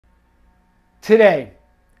Today,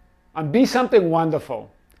 on Be Something Wonderful,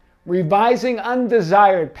 revising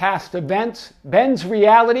undesired past events, bends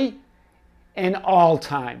reality in all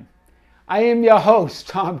time. I am your host,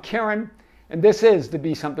 Tom Kieran, and this is the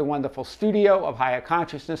Be Something Wonderful studio of higher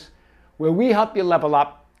consciousness, where we help you level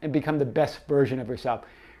up and become the best version of yourself.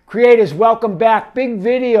 Creators, welcome back. Big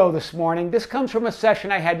video this morning. This comes from a session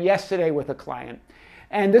I had yesterday with a client,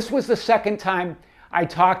 and this was the second time I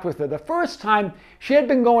talked with her. The first time, she had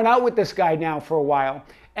been going out with this guy now for a while,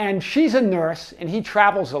 and she's a nurse and he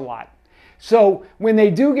travels a lot. So when they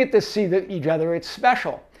do get to see each other, it's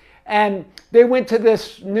special. And they went to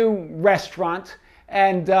this new restaurant,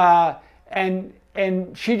 and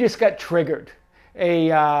she just got triggered.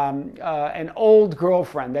 An old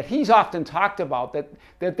girlfriend that he's often talked about,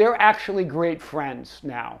 that they're actually great friends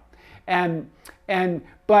now.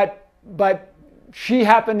 But she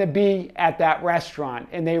happened to be at that restaurant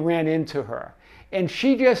and they ran into her. And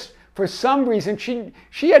she just, for some reason,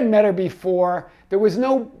 she had met her before. There was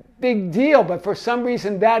no big deal, but for some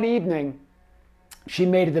reason that evening, she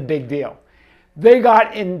made it a big deal. They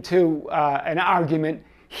got into an argument.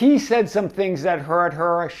 He said some things that hurt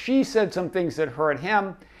her. She said some things that hurt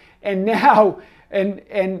him. And now,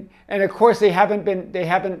 and of course they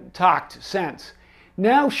haven't talked since.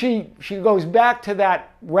 Now she goes back to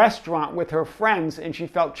that restaurant with her friends and she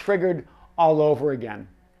felt triggered all over again.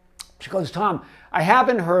 She goes, Tom, I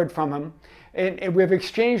haven't heard from him, and we've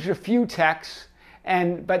exchanged a few texts,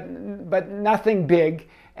 but nothing big,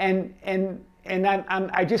 and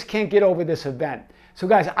I just can't get over this event. So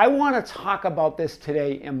guys, I want to talk about this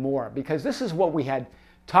today and more, because this is what we had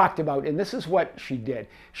talked about, and this is what she did.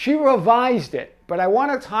 She revised it, but I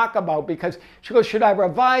want to talk about, because she goes, should I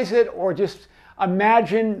revise it or just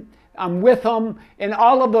imagine I'm with him? And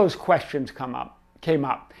all of those questions came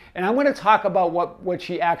up. And I'm going to talk about what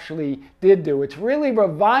she actually did do. It's really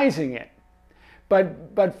revising it,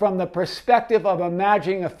 but from the perspective of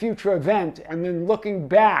imagining a future event and then looking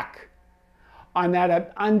back on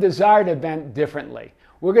that undesired event differently.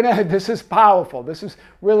 This is powerful. This is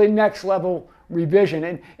really next level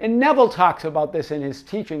revision. And Neville talks about this in his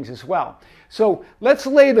teachings as well. So let's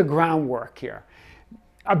lay the groundwork here.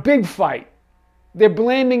 A big fight. They're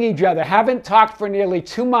blaming each other. Haven't talked for nearly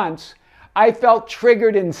 2 months. I felt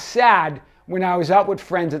triggered and sad when I was out with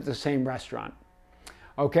friends at the same restaurant.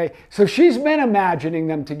 Okay, so she's been imagining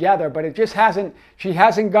them together, but she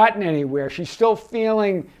hasn't gotten anywhere. She's still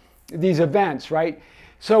feeling these events, right?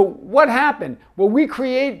 So what happened? Well,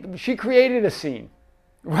 she created a scene,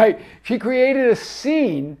 right? She created a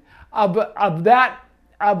scene of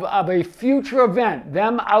a future event,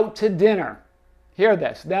 them out to dinner. Hear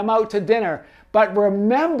this, them out to dinner, but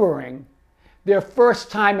remembering their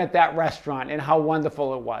first time at that restaurant and how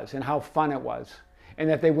wonderful it was and how fun it was, and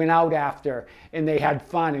that they went out after and they had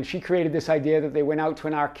fun. And she created this idea that they went out to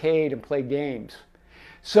an arcade and played games.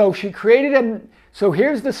 So so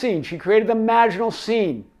here's the scene. She created the imaginal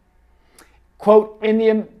scene, quote, in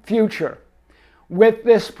the future, with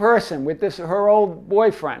this person, her old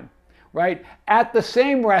boyfriend, right, at the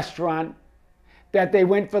same restaurant that they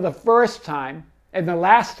went for the first time and the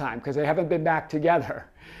last time, because they haven't been back together,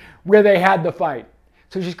 where they had the fight.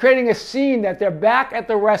 So she's creating a scene that they're back at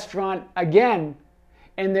the restaurant again,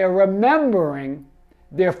 and they're remembering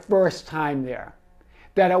their first time there,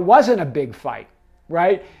 that it wasn't a big fight.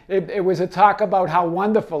 Right? It was a talk about how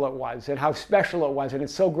wonderful it was and how special it was, and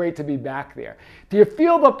it's so great to be back there. Do you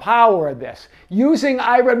feel the power of this? Using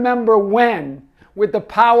I remember when with the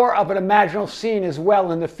power of an imaginal scene as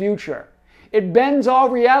well in the future. It bends all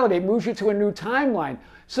reality. It moves you to a new timeline.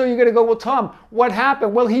 So you're going to go, well, Tom, what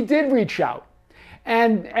happened? Well, he did reach out.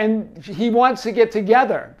 And he wants to get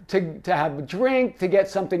together, to have a drink, to get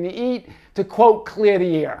something to eat, to, quote, clear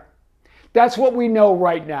the air. That's what we know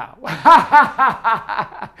right now.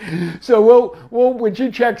 So when she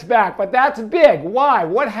checks back, but that's big. Why?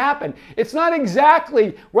 What happened? It's not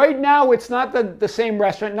exactly, right now it's not the same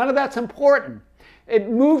restaurant. None of that's important. It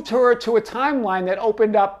moved her to a timeline that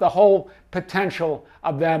opened up the whole potential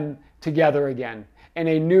of them together again in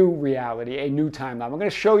a new reality, a new timeline. I'm going to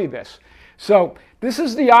show you this. So this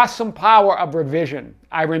is the awesome power of revision.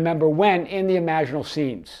 I remember when in the imaginal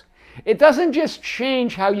scenes. It doesn't just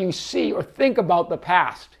change how you see or think about the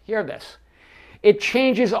past. Hear this. It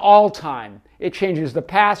changes all time. It changes the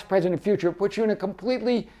past, present, and future. It puts you in a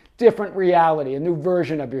completely different reality, a new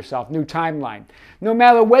version of yourself, new timeline. No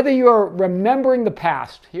matter whether you're remembering the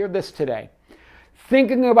past, hear this today,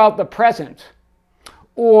 thinking about the present,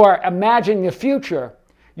 or imagining the future,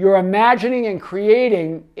 you're imagining and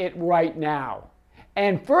creating it right now.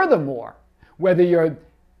 And furthermore, whether you're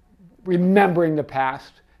remembering the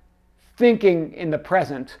past, thinking in the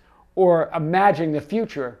present, or imagining the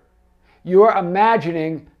future, you're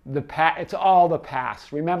imagining the past. It's all the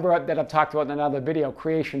past. Remember that I've talked about in another video,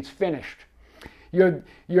 creation's finished. When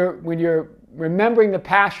you're remembering the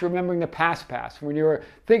past, you're remembering the past. When you're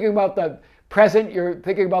thinking about the present, you're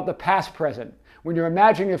thinking about the past present. When you're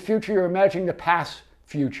imagining the future, you're imagining the past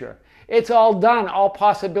future. It's all done. All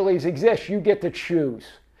possibilities exist. You get to choose.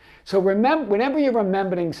 So remember, whenever you're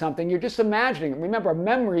remembering something, you're just imagining it. Remember,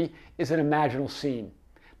 memory is an imaginal scene.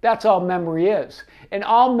 That's all memory is. And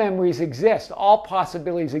all memories exist. All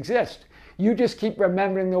possibilities exist. You just keep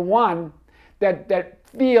remembering the one that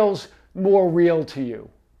feels more real to you,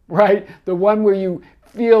 right? The one where you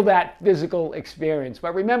feel that physical experience.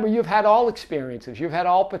 But remember, you've had all experiences. You've had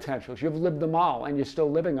all potentials. You've lived them all, and you're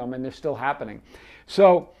still living them, and they're still happening.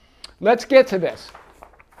 So let's get to this.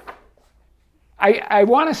 I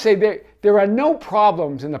want to say there are no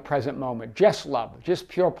problems in the present moment, just love, just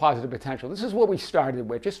pure positive potential. This is what we started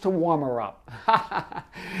with, just to warm her up.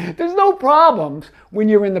 There's no problems when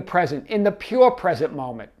you're in the present, in the pure present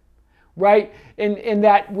moment, right? In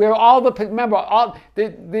that we're all remember, all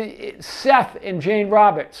the Seth and Jane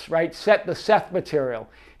Roberts, right? The Seth material.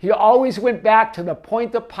 He always went back to the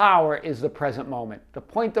point of power is the present moment. The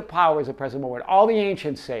point of power is the present moment. All the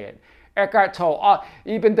ancients say it. Eckhart Tolle,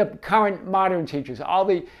 even the current modern teachers,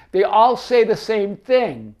 they all say the same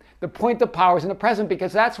thing. The point of power is in the present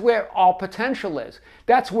because that's where all potential is.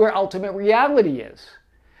 That's where ultimate reality is.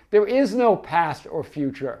 There is no past or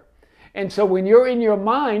future. And so when you're in your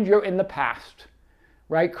mind, you're in the past,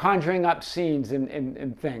 right? Conjuring up scenes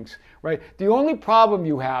and things, right? The only problem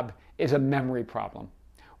you have is a memory problem,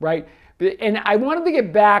 right? And I wanted to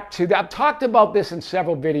get back to that. I've talked about this in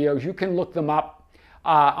several videos. You can look them up.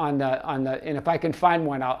 And if I can find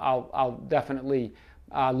one, I'll definitely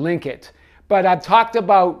link it. But I've talked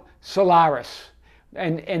about Solaris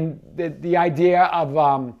and the idea of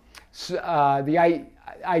the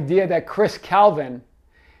idea that Chris Calvin,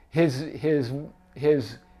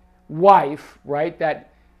 his wife, right,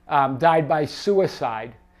 that died by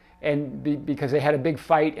suicide, and because they had a big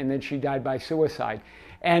fight, and then she died by suicide,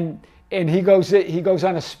 and he goes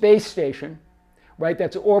on a space station, right,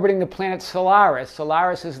 that's orbiting the planet Solaris.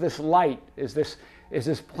 Solaris is this light, is this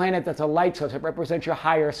planet that's a light source. It represents your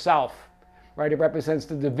higher self, right? It represents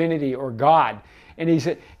the divinity or God. And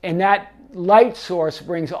that light source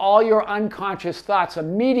brings all your unconscious thoughts,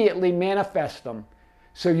 immediately manifest them,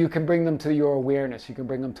 so you can bring them to your awareness. You can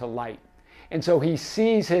bring them to light. And so he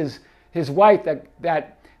sees his wife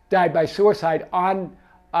that died by suicide on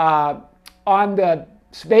the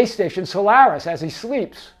space station Solaris as he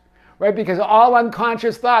sleeps. Right? Because all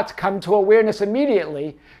unconscious thoughts come to awareness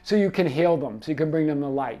immediately, so you can heal them, so you can bring them to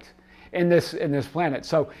light in this planet.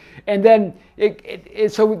 So, and then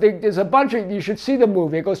there's a bunch of, you should see the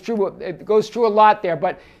movie. It goes through a lot there.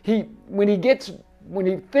 But when he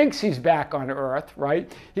thinks he's back on Earth,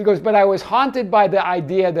 right? He goes, but I was haunted by the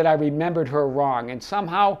idea that I remembered her wrong, and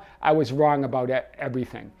somehow I was wrong about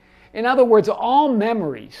everything. In other words, all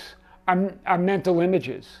memories are mental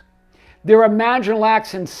images. They're imaginal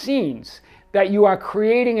acts and scenes that you are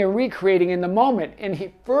creating and recreating in the moment.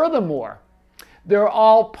 And furthermore, they're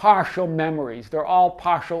all partial memories. They're all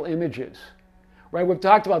partial images. Right? We've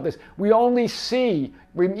talked about this. We only see,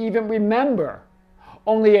 even remember,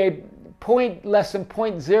 only less than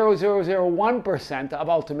 0.0001% of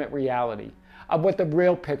ultimate reality, of what the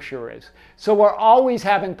real picture is. So we're always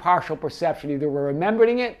having partial perception. Either we're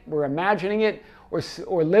remembering it, we're imagining it,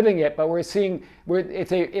 or living it, but it's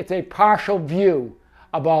a partial view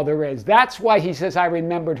of all there is. That's why he says, I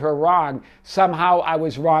remembered her wrong. Somehow I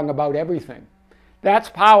was wrong about everything. That's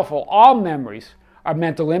powerful. All memories are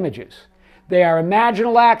mental images. They are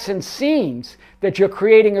imaginal acts and scenes that you're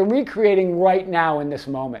creating or recreating right now in this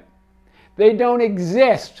moment. They don't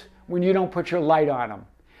exist when you don't put your light on them.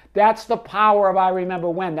 That's the power of I remember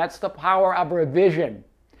when. That's the power of revision.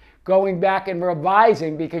 Going back and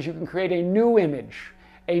revising, because you can create a new image,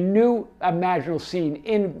 a new imaginal scene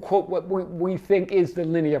in, quote, what we think is the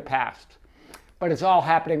linear past. But it's all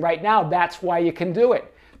happening right now. That's why you can do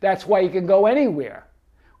it. That's why you can go anywhere,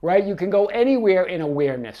 right? You can go anywhere in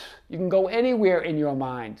awareness. You can go anywhere in your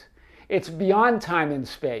mind. It's beyond time and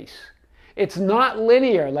space. It's not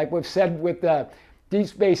linear, like we've said with the Deep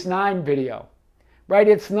Space Nine video, right?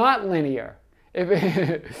 It's not linear.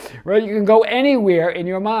 Right? You can go anywhere in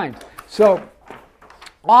your mind. So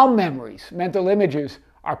all memories, mental images,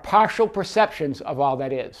 are partial perceptions of all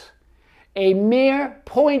that is. A mere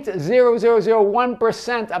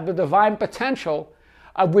 0.0001% of the divine potential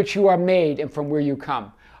of which you are made and from where you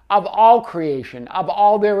come. Of all creation, of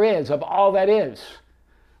all there is, of all that is.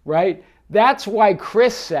 Right? That's why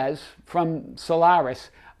Chris says, from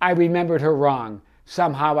Solaris, I remembered her wrong.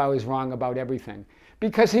 Somehow I was wrong about everything.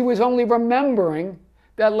 Because he was only remembering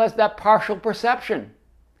that partial perception.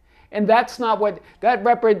 And that's not what,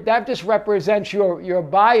 that just represents your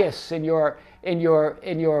bias and your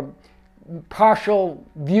partial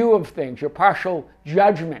view of things, your partial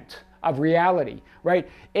judgment of reality, right?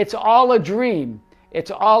 It's all a dream. It's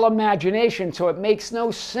all imagination, so it makes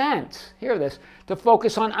no sense, hear this, to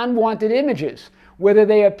focus on unwanted images, whether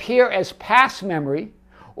they appear as past memory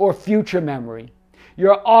or future memory.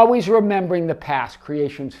 You're always remembering the past.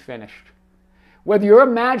 Creation's finished. Whether you're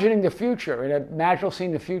imagining the future, in a magical scene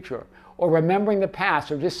in the future, or remembering the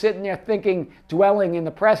past, or just sitting there thinking, dwelling in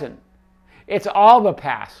the present, it's all the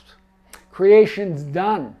past. Creation's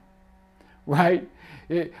done, right?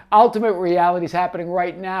 Ultimate reality is happening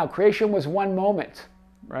right now. Creation was one moment,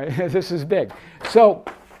 right? This is big. So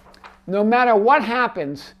no matter what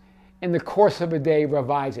happens in the course of a day,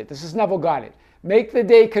 revise it. This is Neville Goddard. Make the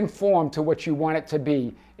day conform to what you want it to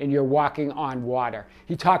be in your walking on water.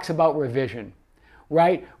 He talks about revision,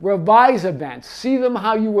 right? Revise events. See them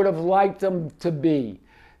how you would have liked them to be.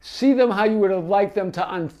 See them how you would have liked them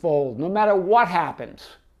to unfold, no matter what happens.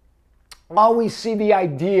 Always see the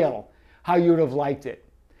ideal, how you would have liked it.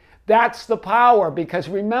 That's the power, because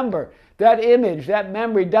remember, that image, that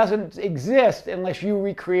memory doesn't exist unless you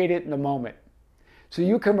recreate it in the moment. So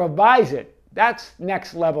you can revise it. That's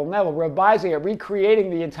next level, revising it, recreating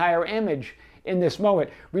the entire image in this moment.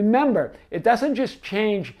 Remember, it doesn't just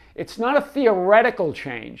change, it's not a theoretical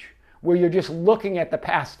change where you're just looking at the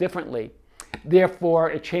past differently.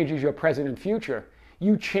 Therefore, it changes your present and future.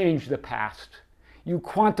 You change the past. You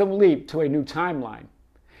quantum leap to a new timeline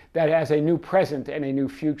that has a new present and a new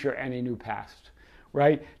future and a new past,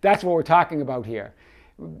 right? That's what we're talking about here.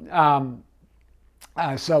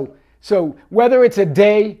 So whether it's a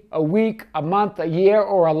day, a week, a month, a year,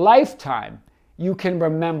 or a lifetime, you can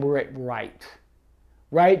remember it right,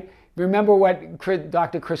 right? Remember what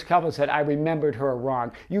Dr. Chris Kelvin said, I remembered her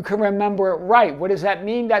wrong. You can remember it right. What does that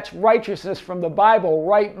mean? That's righteousness from the Bible.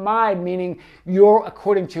 Right mind, meaning you're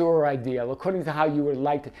according to your ideal, according to how you would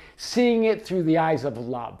like to. Seeing it through the eyes of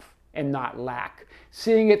love and not lack.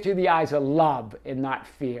 Seeing it through the eyes of love and not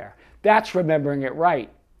fear. That's remembering it right,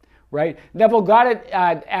 right? Neville Goddard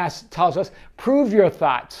tells us, prove your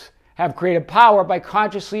thoughts have creative power by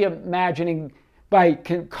consciously imagining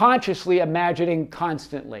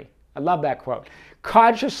constantly. I love that quote.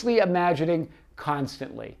 Consciously imagining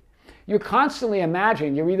constantly. You're constantly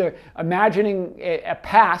imagining. You're either imagining a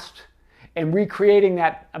past and recreating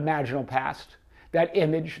that imaginal past, that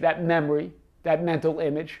image, that memory, that mental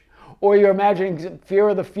image, or you're imagining fear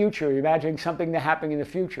of the future. You're imagining something to happen in the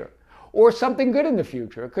future, or something good in the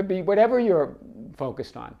future. It could be whatever you're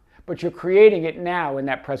focused on, but you're creating it now in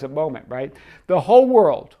that present moment, right? The whole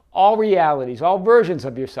world, all realities, all versions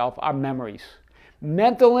of yourself are memories.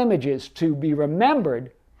 Mental images to be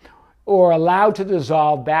remembered or allowed to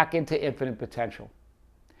dissolve back into infinite potential.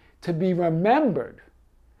 To be remembered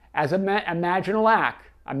as an imaginal act,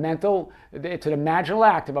 it's an imaginal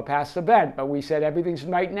act of a past event, but we said everything's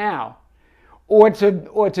right now. Or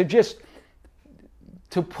to just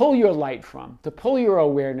to pull your light from, to pull your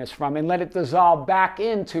awareness from and let it dissolve back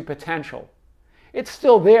into potential. It's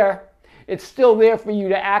still there. It's still there for you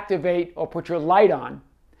to activate or put your light on.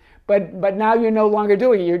 But now you're no longer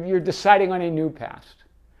doing it. You're deciding on a new past,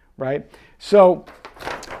 right? So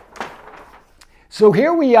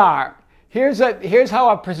here we are. Here's how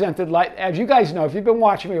I've presented light. As you guys know, if you've been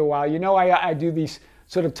watching me a while, you know I do these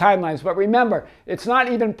sort of timelines. But remember, it's not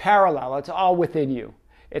even parallel. It's all within you.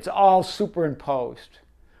 It's all superimposed,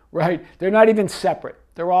 right? They're not even separate.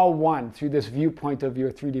 They're all one through this viewpoint of your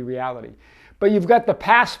 3D reality. But you've got the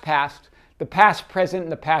past, the past present,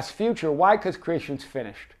 and the past future. Why? Because creation's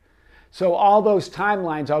finished. So all those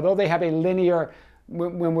timelines, although they have a linear,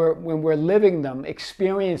 when we're living them,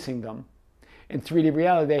 experiencing them in 3D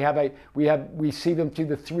reality, we see them through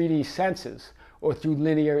the 3D senses or through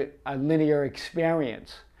linear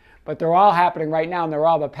experience. But they're all happening right now, and they're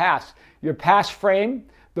all the past. Your past frame,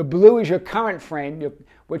 the blue is your current frame,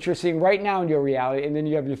 what you're seeing right now in your reality, and then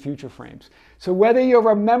you have your future frames. So whether you're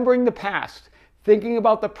remembering the past, thinking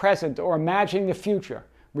about the present, or imagining the future,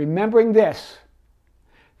 remembering this,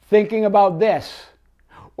 thinking about this,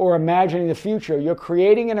 or imagining the future, you're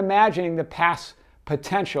creating and imagining the past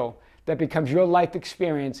potential that becomes your life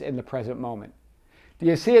experience in the present moment. Do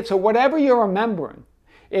you see it? So whatever you're remembering,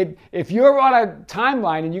 if you're on a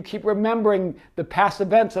timeline and you keep remembering the past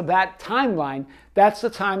events of that timeline, that's the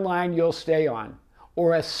timeline you'll stay on,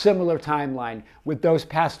 or a similar timeline with those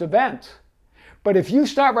past events. But if you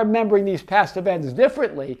start remembering these past events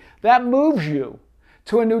differently, that moves you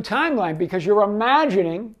to a new timeline because you're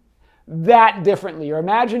imagining that differently. You're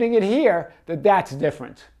imagining it here that that's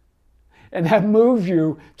different. And that moves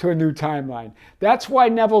you to a new timeline. That's why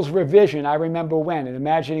Neville's revision, I remember when, and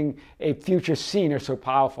imagining a future scene are so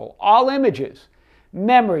powerful. All images,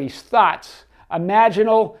 memories, thoughts,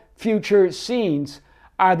 imaginal future scenes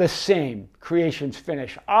are the same. Creation's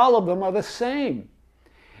finished. All of them are the same.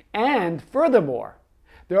 And furthermore,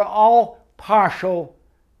 they're all partial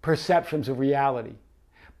perceptions of reality.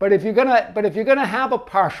 But if you're gonna have a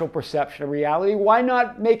partial perception of reality, why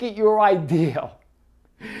not make it your ideal?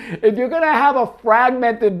 If you're going to have a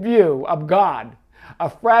fragmented view of God, a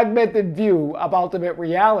fragmented view of ultimate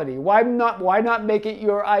reality, why not make it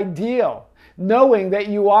your ideal? Knowing that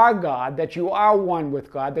you are God, that you are one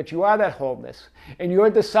with God, that you are that wholeness, and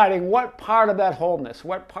you're deciding what part of that wholeness,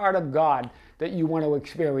 what part of God that you want to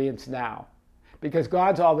experience now. Because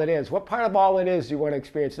God's all that is. What part of all it is do you want to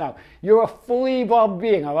experience now? You're a fully evolved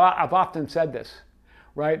being. I've often said this,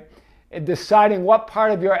 right? And deciding what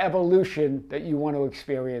part of your evolution that you want to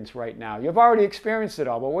experience right now. You've already experienced it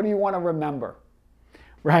all, but what do you want to remember?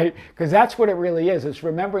 Right? Because that's what it really is. It's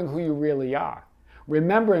remembering who you really are.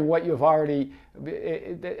 Remembering what you've already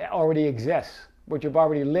exists, what you've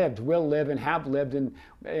already lived, will live, and have lived, and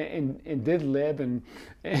did live, and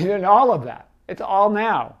all of that. It's all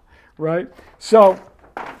now, right? So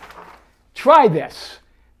try this.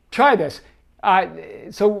 Try this.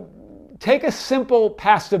 So take a simple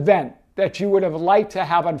past event that you would have liked to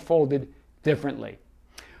have unfolded differently.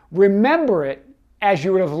 Remember it as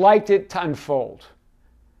you would have liked it to unfold.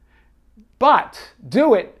 But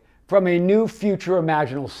do it from a new future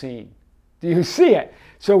imaginal scene. Do you see it?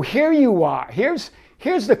 So here you are. Here's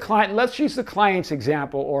the client. Let's use the client's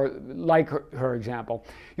example, or like her example.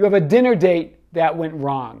 You have a dinner date that went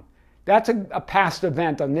wrong. That's a past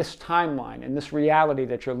event on this timeline, in this reality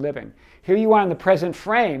that you're living. Here you are in the present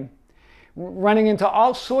frame, running into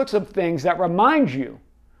all sorts of things that remind you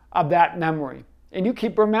of that memory, and you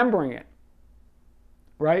keep remembering it,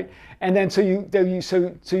 right? And then so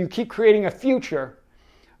you keep creating a future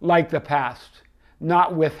like the past,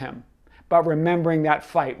 not with him, but remembering that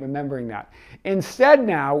fight, remembering that. Instead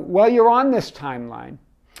now, while you're on this timeline,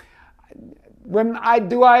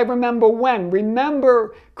 I remember when?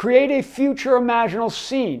 Remember, create a future imaginal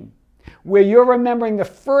scene where you're remembering the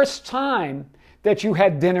first time that you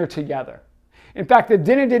had dinner together. In fact, the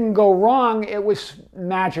dinner didn't go wrong, it was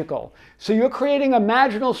magical. So you're creating an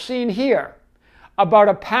imaginal scene here about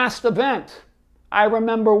a past event. I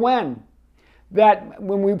remember when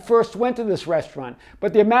we first went to this restaurant.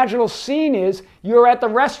 But the imaginal scene is you're at the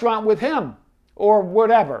restaurant with him, or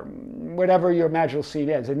whatever your imaginal scene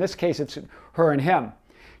is. In this case, it's her and him.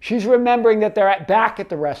 She's remembering that they're back at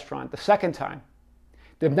the restaurant the second time.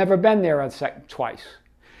 They've never been there twice.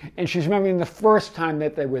 And she's remembering the first time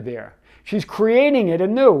that they were there. She's creating it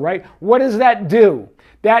anew, right? What does that do?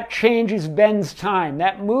 That changes Ben's time.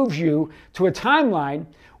 That moves you to a timeline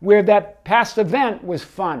where that past event was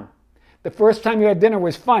fun. The first time you had dinner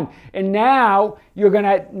was fun. And now you're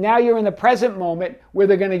in the present moment where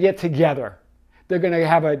they're going to get together. They're going to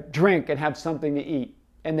have a drink and have something to eat.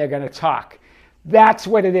 And they're going to talk. That's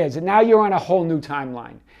what it is. And now you're on a whole new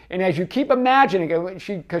timeline. And as you keep imagining it,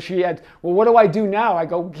 because she had, well, what do I do now? I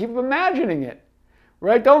go, keep imagining it,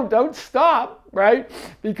 right? Don't stop, right?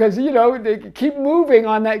 Because, they keep moving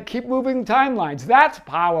on that, keep moving timelines. That's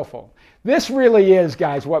powerful. This really is,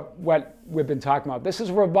 guys, what we've been talking about. This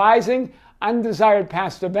is revising undesired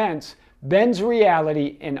past events, Ben's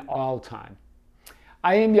reality in all time.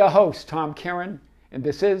 I am your host, Tom Kieran, and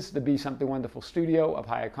this is the Be Something Wonderful studio of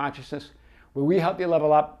higher consciousness, where we help you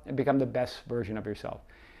level up and become the best version of yourself.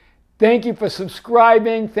 Thank you for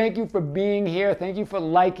subscribing. Thank you for being here. Thank you for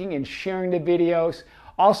liking and sharing the videos.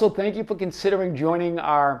 Also, thank you for considering joining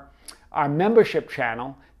our membership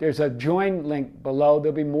channel. There's a join link below.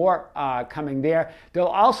 There'll be more coming there. There'll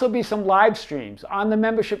also be some live streams on the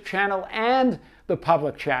membership channel and the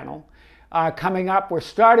public channel coming up. We're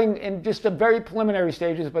starting in just the very preliminary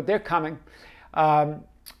stages, but they're coming.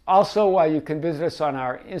 Also, you can visit us on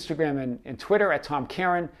our Instagram and Twitter at Tom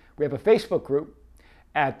Kieran. We have a Facebook group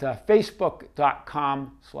at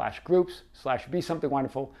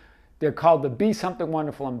facebook.com/groups/BeSomethingWonderful. They're called the Be Something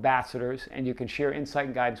Wonderful Ambassadors, and you can share insight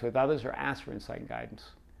and guidance with others or ask for insight and guidance.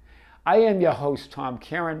 I am your host, Tom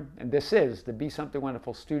Kieran, and this is the Be Something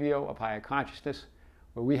Wonderful studio of higher consciousness,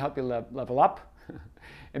 where we help you level up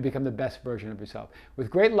and become the best version of yourself. With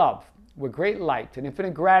great love, with great light, and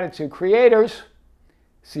infinite gratitude, creators,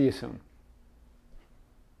 see you soon.